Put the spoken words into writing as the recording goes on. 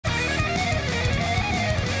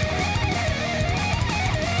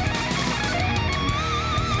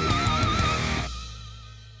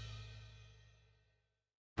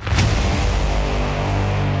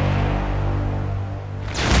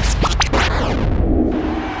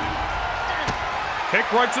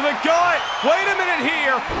right to the gut. Wait a minute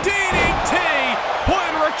here. DDT,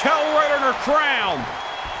 putting Raquel right on her crown.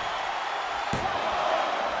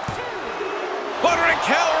 But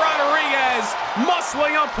Raquel Rodriguez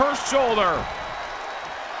muscling up her shoulder.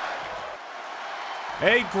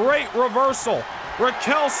 A great reversal.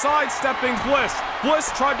 Raquel sidestepping Bliss.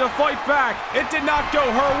 Bliss tried to fight back. It did not go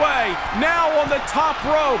her way. Now on the top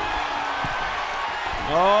rope.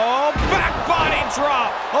 Oh, back body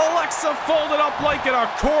drop. Alexa folded up like an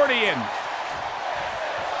accordion.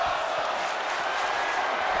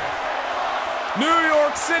 New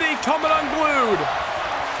York City coming unglued.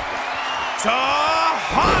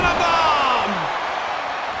 Tahana Bomb!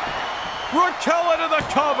 Raquel into the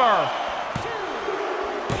cover.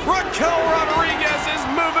 Raquel Rodriguez is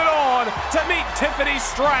moving on to meet Tiffany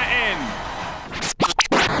Stratton.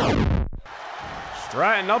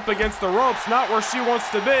 Stratton up against the ropes, not where she wants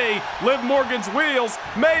to be. Liv Morgan's wheels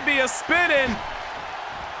may be a spinning.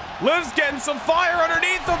 Liv's getting some fire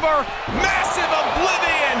underneath of her. Massive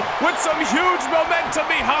oblivion with some huge momentum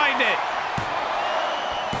behind it.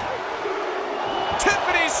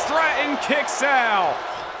 Tiffany Stratton kicks out.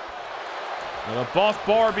 And a buff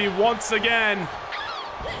Barbie once again.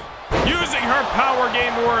 Using her power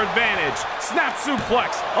game to her advantage. Snap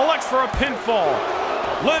suplex. Alexa for a pinfall.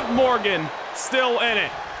 Liv Morgan still in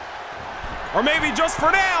it. Or maybe just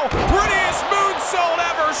for now, prettiest moonsault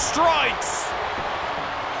ever strikes.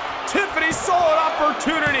 Tiffany saw an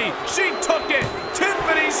opportunity. She took it.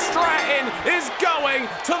 Tiffany Stratton is going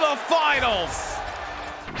to the finals.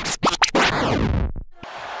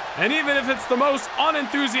 And even if it's the most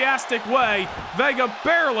unenthusiastic way, Vega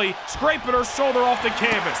barely scraping her shoulder off the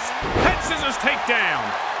canvas. Head scissors takedown.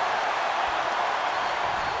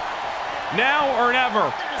 Now or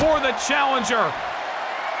never for the challenger.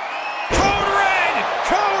 Code red!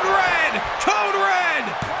 Code red! Code red!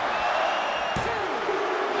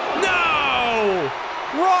 No!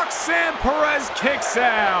 Roxanne Perez kicks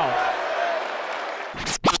out.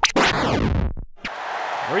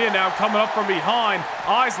 Rhea now coming up from behind,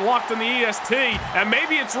 eyes locked on the EST, and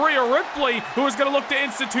maybe it's Rhea Ripley who is going to look to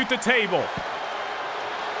institute the table.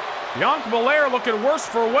 Bianca Belair looking worse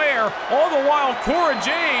for wear, all the while Cora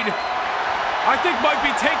Jade, I think, might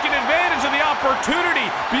be taking advantage of the opportunity.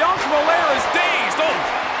 Bianca Belair is dazed.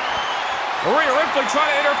 Oh! Rhea Ripley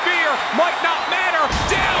trying to interfere, might not matter.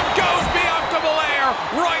 Down goes Bianca Belair,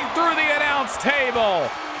 right through the announce table.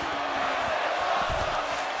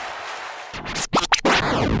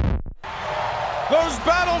 Those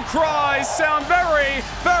battle cries sound very,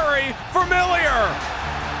 very familiar.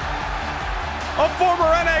 A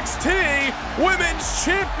former NXT Women's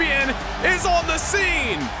Champion is on the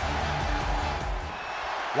scene.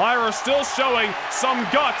 Lyra still showing some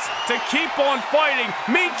guts to keep on fighting.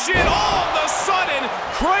 Michin all of a sudden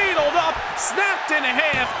cradled up, snapped in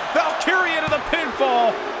half. Valkyria to the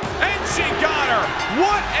pinfall, and she got her.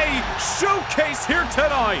 What a showcase here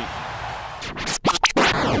tonight.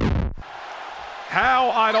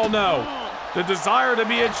 How? I don't know. The desire to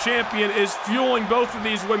be a champion is fueling both of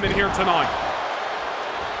these women here tonight.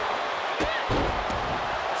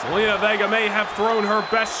 Zelina Vega may have thrown her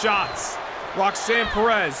best shots. Roxanne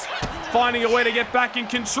Perez finding a way to get back in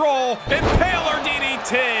control. Impaler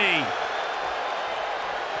DDT.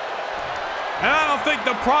 And I don't think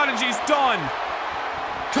the prodigy's done.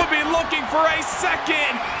 Could be looking for a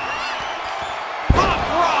second. Pop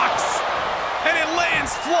rocks. And it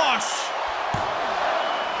lands flush.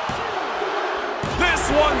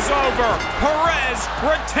 This one's over. Perez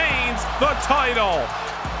retains the title.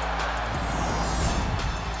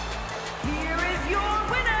 Here is your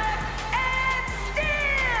winner, and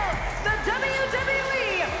still the WWE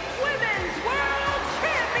Women's World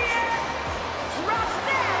Champion,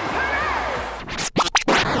 Roxanne Perez.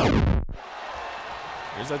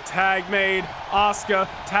 There's a tag made. Asuka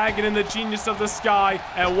tagging in the Genius of the Sky.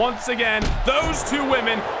 And once again, those two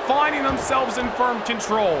women finding themselves in firm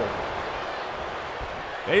control.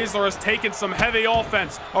 Baszler has taken some heavy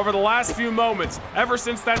offense over the last few moments. Ever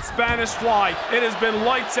since that Spanish fly, it has been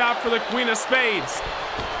lights out for the Queen of Spades.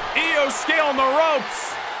 Io scaling the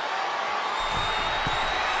ropes.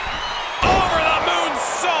 Over the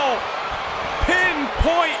moonsault.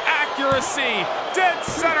 Pinpoint accuracy. Dead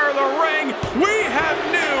center of the ring. We have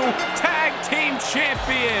new tag team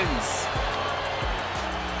champions.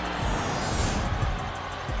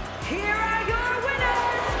 Here are your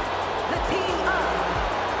winners, the team of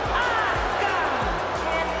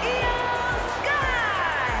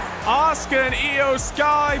Asuka and Io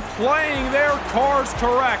Sky playing their cards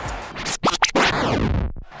correct.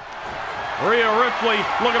 Rhea Ripley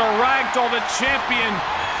looking to ragdoll the champion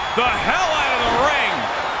the hell out of the ring.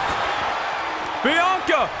 Bianca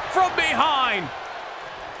Bianca from behind.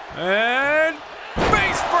 And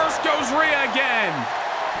face first goes Rhea again.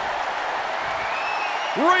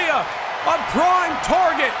 Rhea, a prime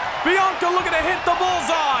target. Bianca looking to hit the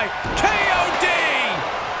bullseye. KOD.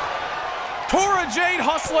 Cora Jade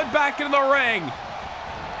hustling back into the ring.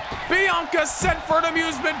 Bianca sent for an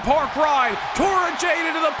amusement park ride. Cora Jade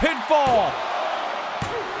into the pinfall.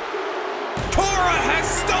 Cora has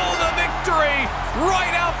stolen the victory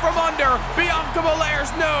right out from under Bianca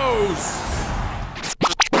Belair's nose.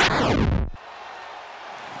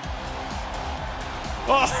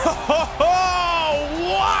 Oh,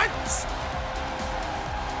 what?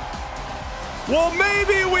 Well,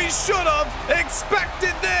 maybe we should have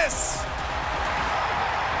expected this.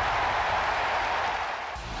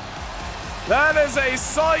 That is a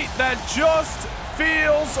sight that just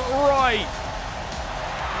feels right.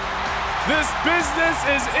 This business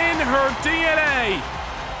is in her DNA.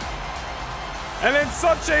 And in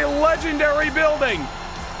such a legendary building,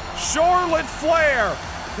 Charlotte Flair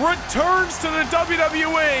returns to the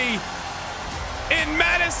WWE in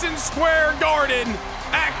Madison Square Garden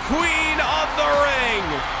at Queen of the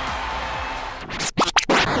Ring.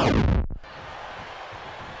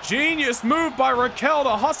 Genius move by Raquel to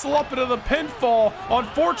hustle up into the pinfall.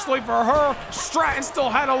 Unfortunately for her, Stratton still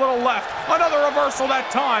had a little left. Another reversal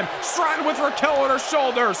that time. Stratton with Raquel on her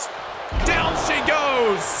shoulders. Down she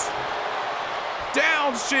goes.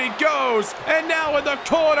 Down she goes. And now in the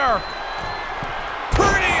corner.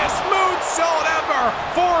 Prettiest moonsault ever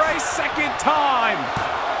for a second time.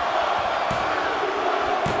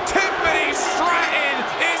 Tiffany Stratton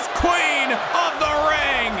is Queen of the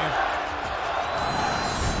Ring.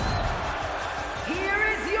 Here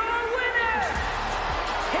is your winner,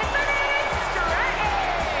 Tiffany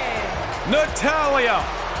Stratton. Natalya,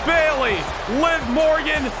 Bayley, Liv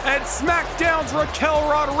Morgan, and SmackDown's Raquel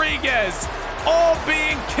Rodriguez all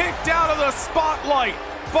being kicked out of the spotlight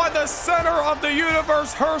by the center of the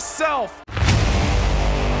universe herself.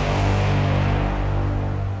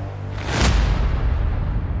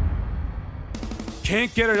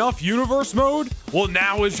 Can't get enough Universe Mode? Well,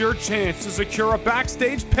 now is your chance to secure a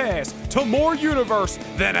backstage pass to more Universe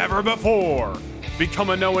than ever before.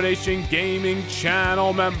 Become a Noah Nation Gaming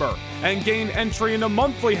channel member and gain entry into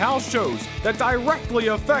monthly house shows that directly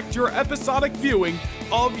affect your episodic viewing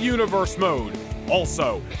of Universe Mode.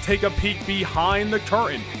 Also, take a peek behind the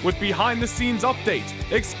curtain with behind-the-scenes updates,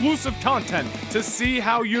 exclusive content to see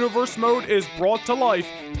how Universe Mode is brought to life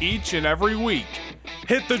each and every week.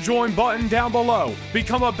 Hit the join button down below,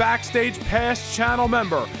 become a Backstage Pass channel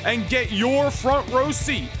member, and get your front row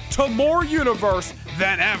seat to more Universe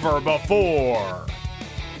than ever before.